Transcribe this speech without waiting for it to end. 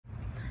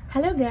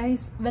Hello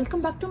guys,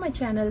 welcome back to my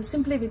channel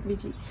Simply with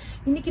Peachy.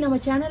 இன்னைக்கு நம்ம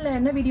சேனல்ல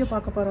என்ன வீடியோ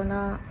பார்க்க போறோம்னா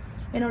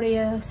என்னோட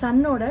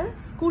சன்னோட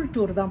ஸ்கூல்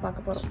டூர் தான்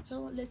பார்க்க போறோம். So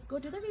let's go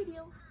to the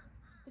video.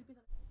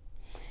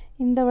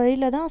 இந்த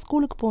வழியில தான்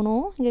ஸ்கூலுக்கு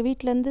போனோம். எங்க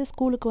வீட்ல இருந்து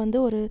ஸ்கூலுக்கு வந்து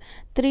ஒரு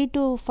 3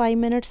 to 5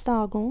 minutes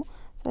தான் ஆகும்.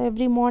 So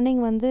every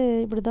morning வந்து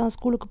இப்படி தான்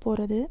ஸ்கூலுக்கு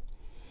போறது.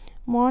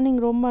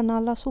 மார்னிங் ரொம்ப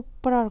நல்லா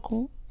சூப்பரா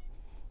இருக்கும்.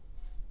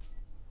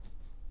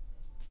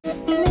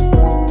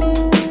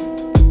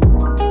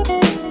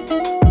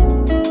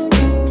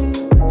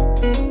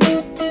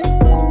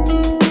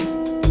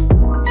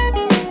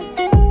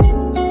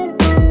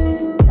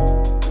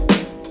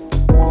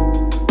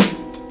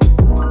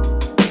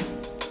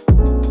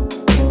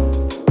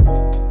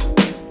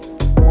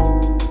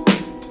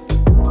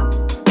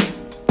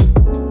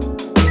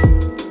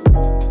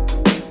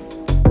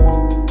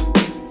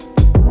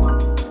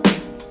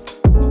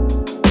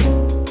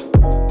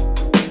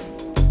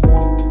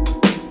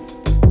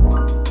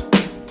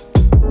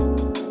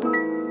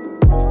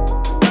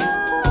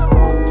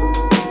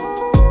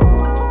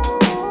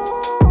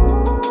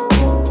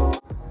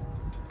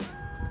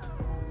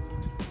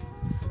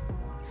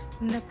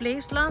 இந்த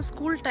பிளேஸ்லாம்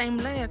ஸ்கூல்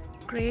டைமில்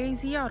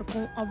க்ரேஸியாக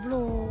இருக்கும். அவ்வளோ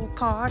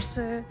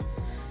கார்ஸு,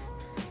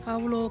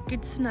 அவ்வளோ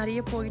கிட்ஸ் நிறைய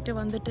போயிட்டு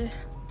வந்துட்டு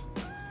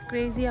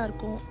க்ரேஸியாக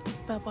இருக்கும்.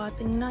 இப்போ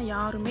பார்த்தீங்கன்னா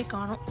யாருமே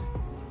காணோம்.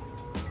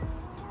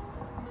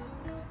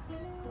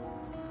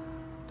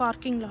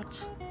 Parking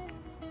lots.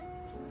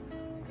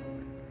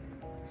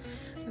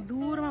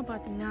 தூரமாக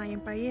பார்த்தீங்கன்னா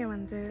என் பையன்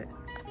வந்து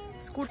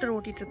ஸ்கூட்டர்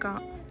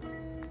ஓட்டிகிட்ருக்கான்.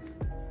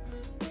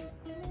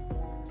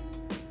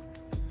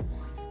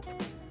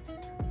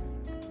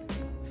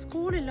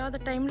 ஸ்கூல் இல்லாத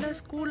டைமில்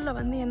ஸ்கூலில்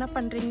வந்து என்ன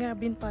பண்ணுறீங்க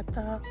அப்படின்னு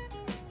பார்த்தா,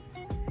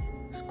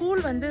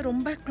 ஸ்கூல் வந்து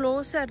ரொம்ப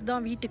க்ளோஸர்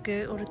தான் வீட்டுக்கு.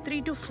 ஒரு 3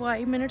 to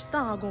 5 minutes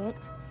தான் ஆகும்.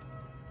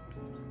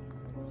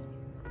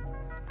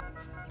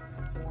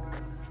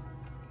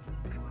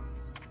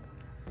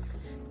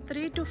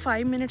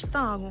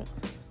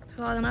 ஸோ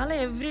அதனால்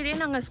எவ்ரிடே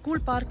நாங்கள்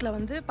ஸ்கூல் பார்க்கில்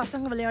வந்து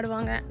பசங்க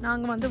விளையாடுவாங்க,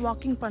 நாங்கள் வந்து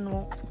வாக்கிங்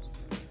பண்ணுவோம்.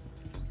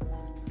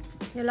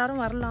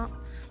 எல்லோரும் வரலாம்,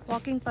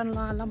 வாக்கிங்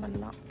பண்ணலாம், எல்லாம்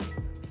பண்ணலாம்.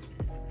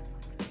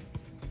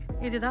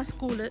 இதுதான்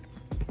ஸ்கூலு.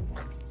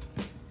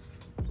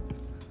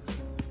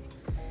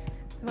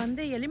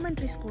 வந்து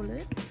elementary school,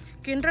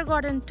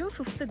 kindergarten to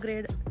 5th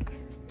grade.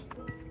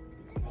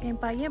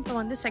 என் பையன் இப்போ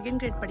வந்து 2nd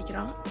grade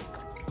படிக்கிறான்.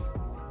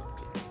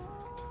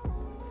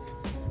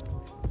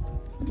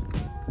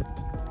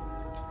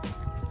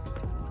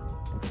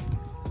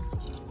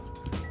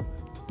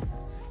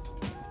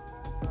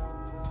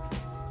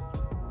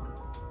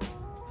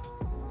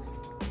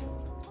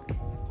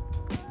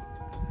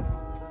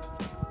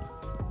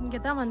 இங்கே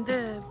தான் வந்து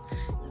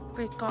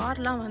இப்போ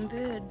கார்லாம் வந்து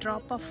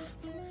ட்ராப் ஆஃப்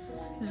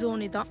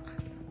ஜோன். தான்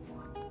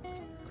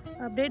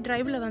அப்படியே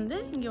ட்ரைவில் வந்து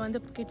இங்கே வந்து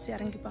கிட்ஸ்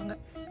இறங்கிப்பாங்க.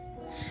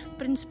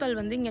 பிரின்ஸிபல்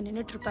வந்து இங்கே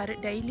நின்றுட்டுருப்பாரு.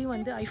 டெய்லியும்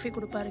வந்து ஐஃபை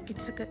கொடுப்பாரு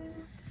கிட்ஸுக்கு.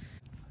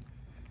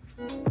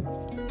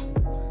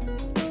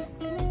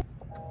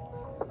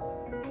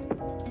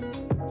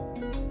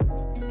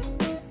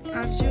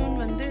 அர்ஜுன்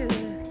வந்து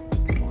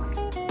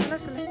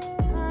சொல்லு,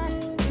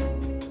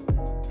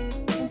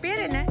 உன்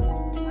பேர் என்ன?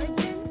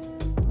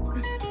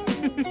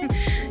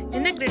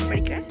 என்ன கிரேட்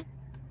படிக்கிற?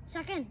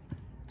 2nd.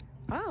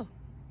 Oh,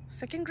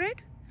 2nd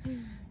grade?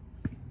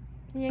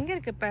 நீ எங்க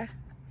இருக்க இப்ப?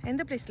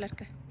 எந்த பிளேஸ்ல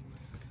இருக்க?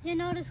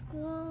 என்னோட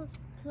ஸ்கூல்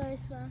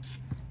பிளேஸ்ல.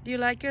 Do you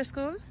like your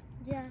school?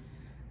 Yeah.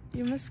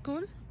 You miss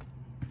school?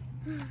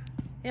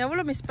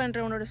 எவ்வளவு மிஸ்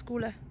பண்ற உன்னோட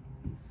ஸ்கூல?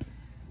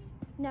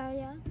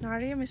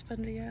 நிறைய மிஸ்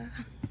பண்றியா?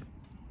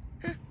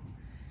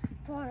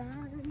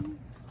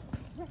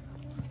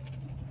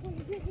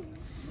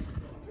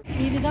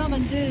 இதுதான்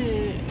வந்து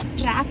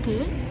ட்ராக்கு.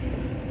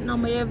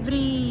 நம்ம எவ்ரி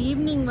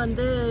ஈவினிங்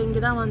வந்து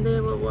இங்கே தான் வந்து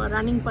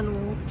ரன்னிங்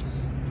பண்ணுவோம்.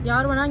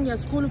 யார் வேணால் இங்கே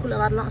ஸ்கூலுக்குள்ளே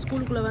வரலாம்.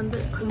 ஸ்கூலுக்குள்ளே வந்து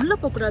உள்ளே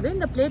போகக்கூடாது.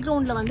 இந்த ப்ளே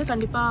கிரவுண்டில் வந்து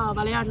கண்டிப்பாக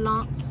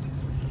விளையாடலாம்.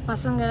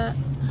 பசங்க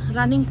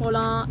ரன்னிங்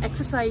போகலாம்,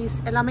 எக்ஸசைஸ்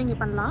எல்லாமே இங்கே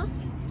பண்ணலாம்.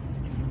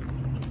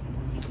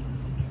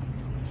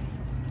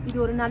 இது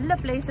ஒரு நல்ல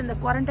பிளேஸ். இந்த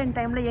குவாரண்டைன்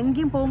டைமில்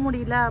எங்கேயும் போக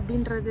முடியல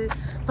அப்படின்றது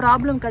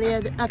ப்ராப்ளம்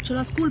கிடையாது.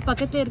 ஆக்சுவலாக ஸ்கூல்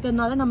பக்கத்துலேயே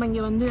இருக்கிறதுனால நம்ம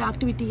இங்கே வந்து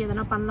ஆக்டிவிட்டி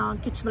எதனா பண்ணலாம்,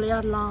 கிட்ஸ்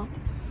விளையாடலாம்,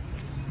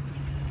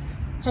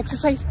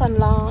 எக்ஸசைஸ்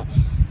பண்ணலாம்.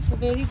 So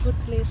very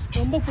good place.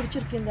 ரொம்ப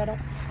பிடிச்சிருக்கு இந்த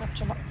இடம்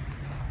ஆக்சுவலாக.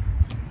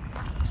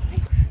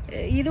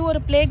 இது ஒரு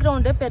ப்ளே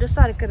கிரவுண்டு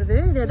பெருசாக இருக்கிறது.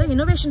 இது ஏதோ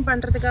இனோவேஷன்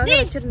பண்ணுறதுக்காக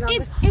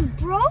வச்சுருந்தாங்க.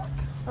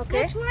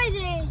 Okay.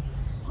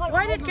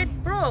 Why did it get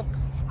broke?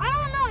 I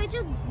don't know. It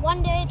just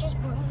one day it just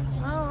broke.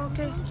 Oh,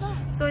 okay.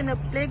 So இந்த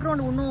ப்ளே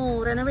கிரவுண்ட் இன்னும்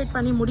ரெனோவேட்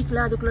பண்ணி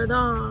முடிக்கல. அதுக்குள்ளே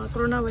தான்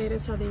கொரோனா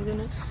வைரஸ் அது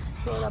இதுன்னு.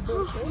 ஸோ அது அப்படியே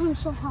இருக்கு.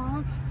 So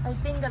hot. ஐ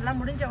திங்க்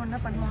அதெல்லாம் முடிஞ்ச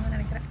ஒன்றா பண்ணுவாங்கன்னு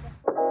நினைக்கிறேன்.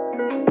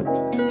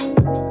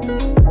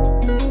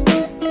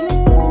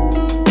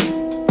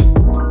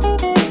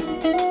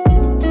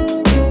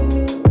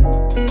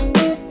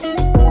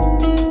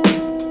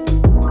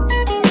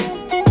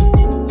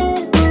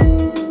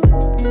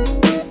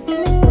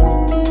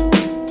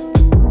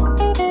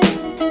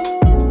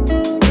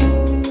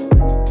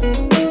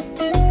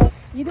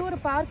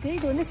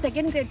 இது வந்து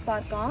செகண்ட் கிரேட்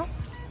பார்க்கா.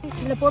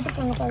 இதில்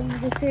போட்டிருக்காங்க பாருங்க,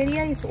 this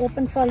area is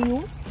open for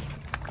use.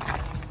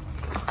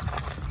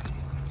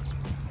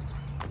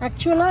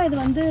 ஆக்சுவலாக இது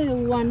வந்து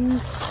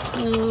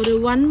ஒரு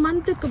 1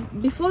 மந்த்துக்கு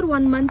பிஃபோர்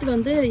 1 மந்த்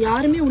வந்து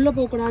யாருமே உள்ளே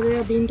போகக்கூடாது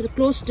அப்படின்ற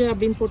க்ளோஸ்டு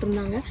அப்படின்னு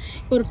போட்டிருந்தாங்க.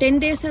 இப்போ ஒரு 10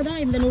 டேஸாக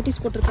தான் இந்த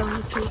நோட்டீஸ் போட்டிருக்காங்க.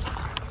 ஆக்சுவலி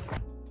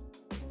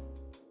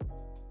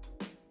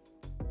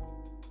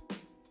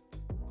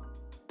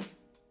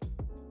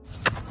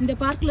இந்த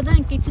பார்க்கில் தான்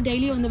என் கிட்ஸ்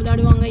டெய்லி வந்து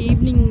விளையாடுவாங்க.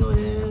 ஈவினிங்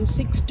ஒரு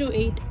 6 to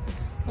 8.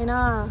 ஏன்னா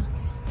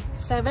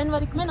 7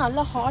 வரைக்குமே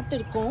நல்லா ஹாட்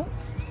இருக்கும்.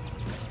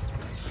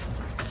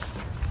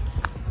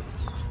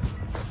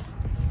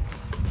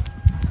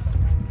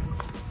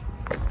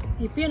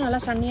 இப்பயும் நல்லா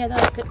சன்னியாக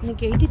தான் இருக்குது.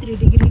 இன்னைக்கு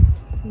 83 டிகிரி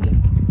இங்கே.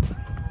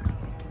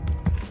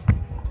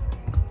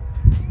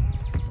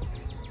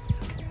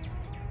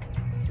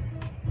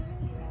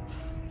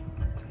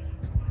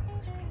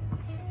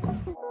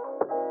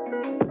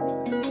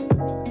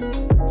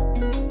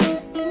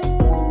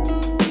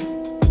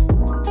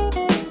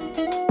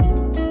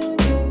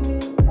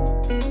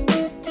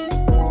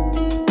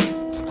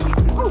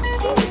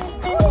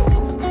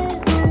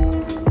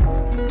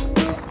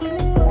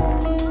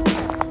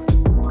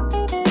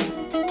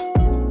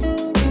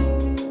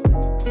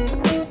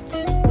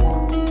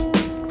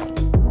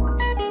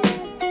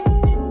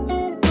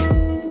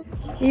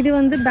 இது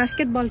வந்து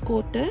பேஸ்கெட் பால்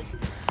கோர்ட்டு.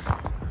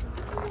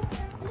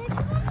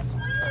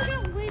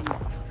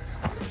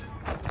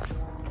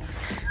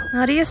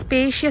 நிறைய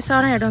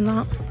ஸ்பேஷியஸான இடம்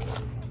தான்.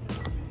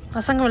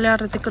 பசங்க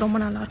விளையாடுறதுக்கு ரொம்ப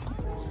நல்லாயிருக்கும்.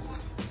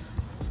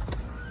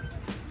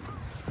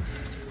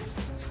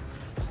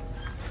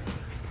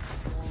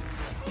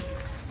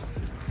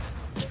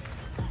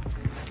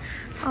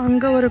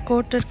 அங்கே ஒரு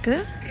கோர்ட் இருக்கு.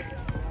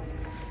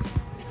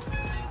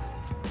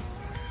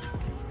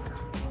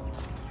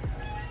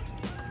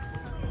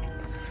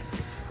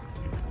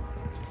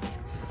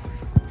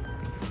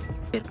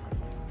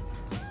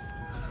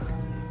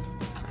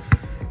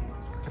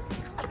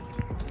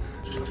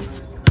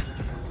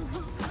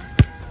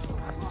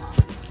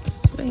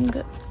 இங்க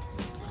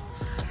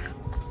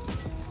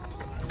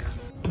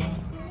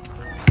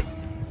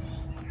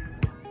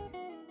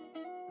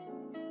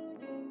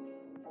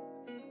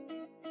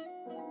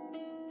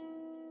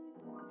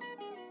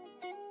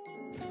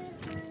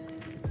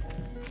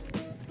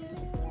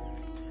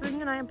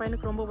ஸ்விங்னா என்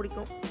பையனுக்கு ரொம்ப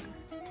பிடிக்கும்.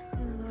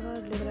 அதனால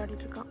அதில்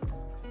விளையாடிட்டு இருக்கான்.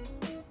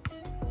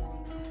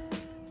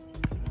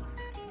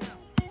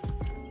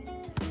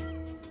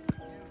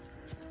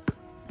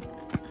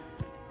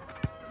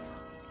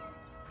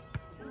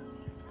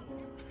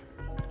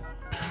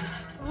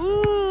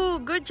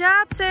 Good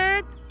job,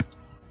 Sid.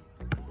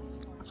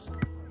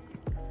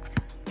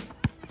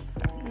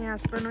 என்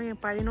ஹஸ்பண்டும்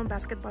என் பையனும்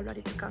பேஸ்கெட் பால்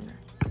விளையாடிட்டு இருக்காங்க.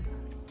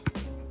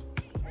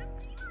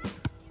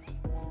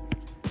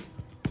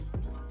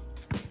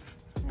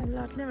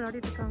 எல்லா இடத்துலையும்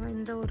விளையாடிட்டு இருக்காங்க.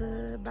 இந்த ஒரு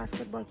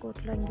பேஸ்கெட் பால்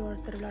கோர்ட்டில் இங்கே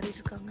ஒருத்தர்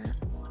விளையாடிட்டு இருக்காங்க.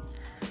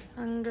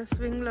 அங்கே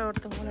ஸ்விங்கில்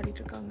ஒருத்தவங்க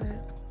விளையாடிட்டு இருக்காங்க.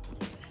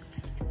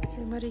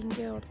 இது மாதிரி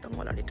இங்கே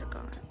ஒருத்தவங்க விளையாடிட்டு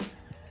இருக்காங்க.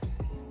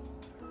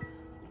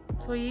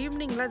 ஸோ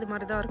ஈவினிங்கில் இது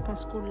மாதிரி தான்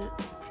இருக்கும்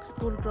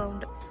ஸ்கூல்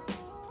கிரவுண்டு.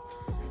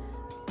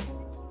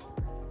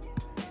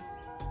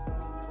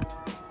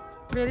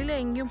 வெளியில்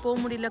எங்கேயும் போக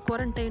முடியல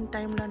குவாரண்டைன்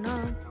டைம்லன்னா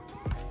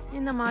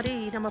இந்த மாதிரி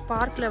நம்ம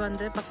பார்க்கில்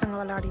வந்து பசங்க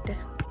விளையாடிட்டு.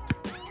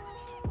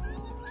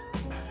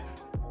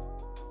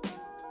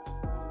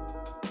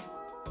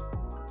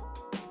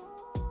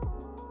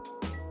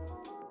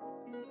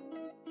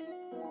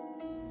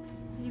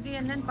 இது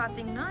என்னன்னு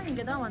பார்த்தீங்கன்னா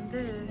இங்கே தான்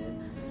வந்து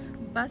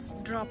பஸ்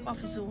ட்ராப்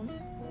ஆஃப் ஜோன்.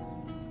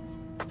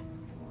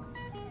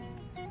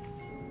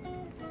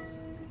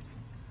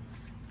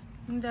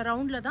 இந்த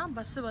ரவுண்டில் தான்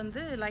பஸ்ஸு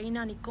வந்து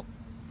லைனாக நிற்கும்.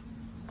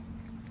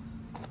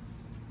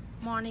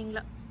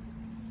 மார்னிங்கில்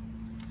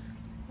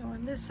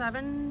வந்து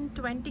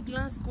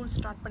 7:20க்குலாம் ஸ்கூல்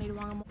ஸ்டார்ட்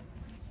பண்ணிடுவாங்க.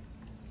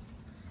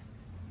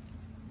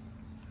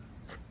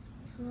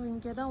 ஸோ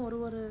இங்கே தான் ஒரு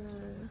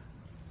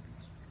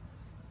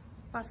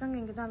பசங்க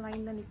இங்கே தான்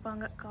லைனில்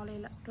நிற்பாங்க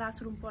காலையில்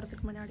கிளாஸ் ரூம்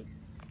போகிறதுக்கு முன்னாடி.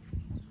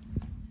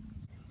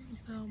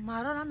 இப்போ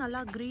மரம்லாம்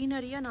நல்லா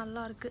க்ரீனரியாக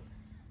நல்லா இருக்குது.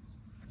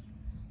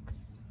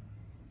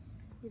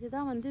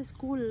 இதுதான் வந்து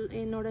ஸ்கூல்,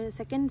 என்னோட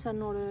செகண்ட்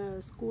சன்னோட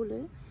ஸ்கூலு.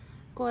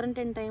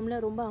 குவாரண்டைன்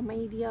டைமில் ரொம்ப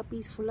அமைதியாக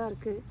பீஸ்ஃபுல்லாக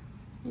இருக்குது.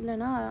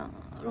 இல்லைனா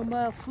ரொம்ப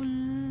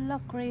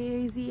ஃபுல்லாக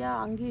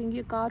க்ரேஸியாக அங்கேயும்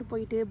இங்கேயும் கார்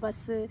போயிட்டு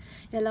பஸ்ஸு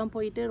எல்லாம்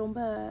போயிட்டு ரொம்ப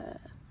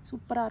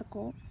சூப்பராக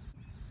இருக்கும்.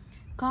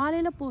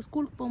 காலையில்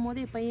ஸ்கூலுக்கு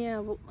போகும்போது என்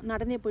பையன்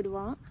நடந்தே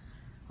போயிடுவான்.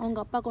 அவங்க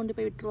அப்பா கொண்டு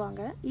போய்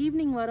விட்டுருவாங்க.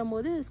 ஈவினிங்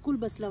வரும்போது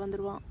ஸ்கூல் பஸ்ஸில்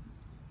வந்துடுவான்.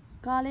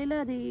 காலையில்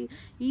அது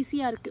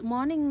ஈஸியாக இருக்குது.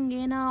 மார்னிங்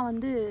ஏன்னா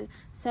வந்து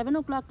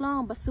 7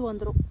 o'clockலாம் பஸ்ஸு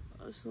வந்துடும்.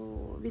 So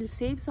will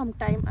save some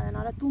time.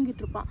 அதனால்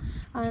தூங்கிட்டு இருப்பான்.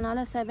 அதனால்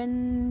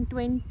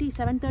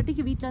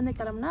 7:30க்கு வீட்டிலேருந்து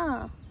கிளம்புனா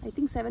ஐ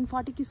திங்க்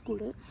 7:40க்கு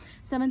ஸ்கூலு.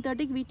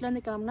 7:30க்கு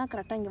வீட்டிலேருந்து கிளம்புனா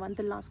கரெக்டாக இங்கே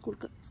வந்துடலாம்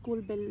ஸ்கூலுக்கு.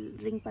 ஸ்கூல் பெல்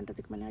ரிங்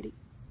பண்ணுறதுக்கு முன்னாடி.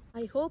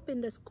 ஐ ஹோப்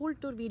இந்த ஸ்கூல்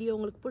டூர் வீடியோ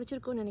உங்களுக்கு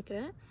பிடிச்சிருக்குன்னு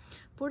நினைக்கிறேன்.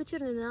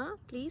 பிடிச்சிருந்ததுன்னா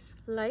please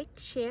like,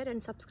 share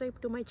and subscribe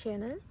to my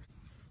channel.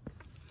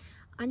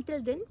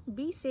 Until then,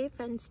 be safe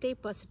and stay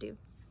positive.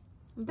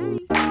 Bye.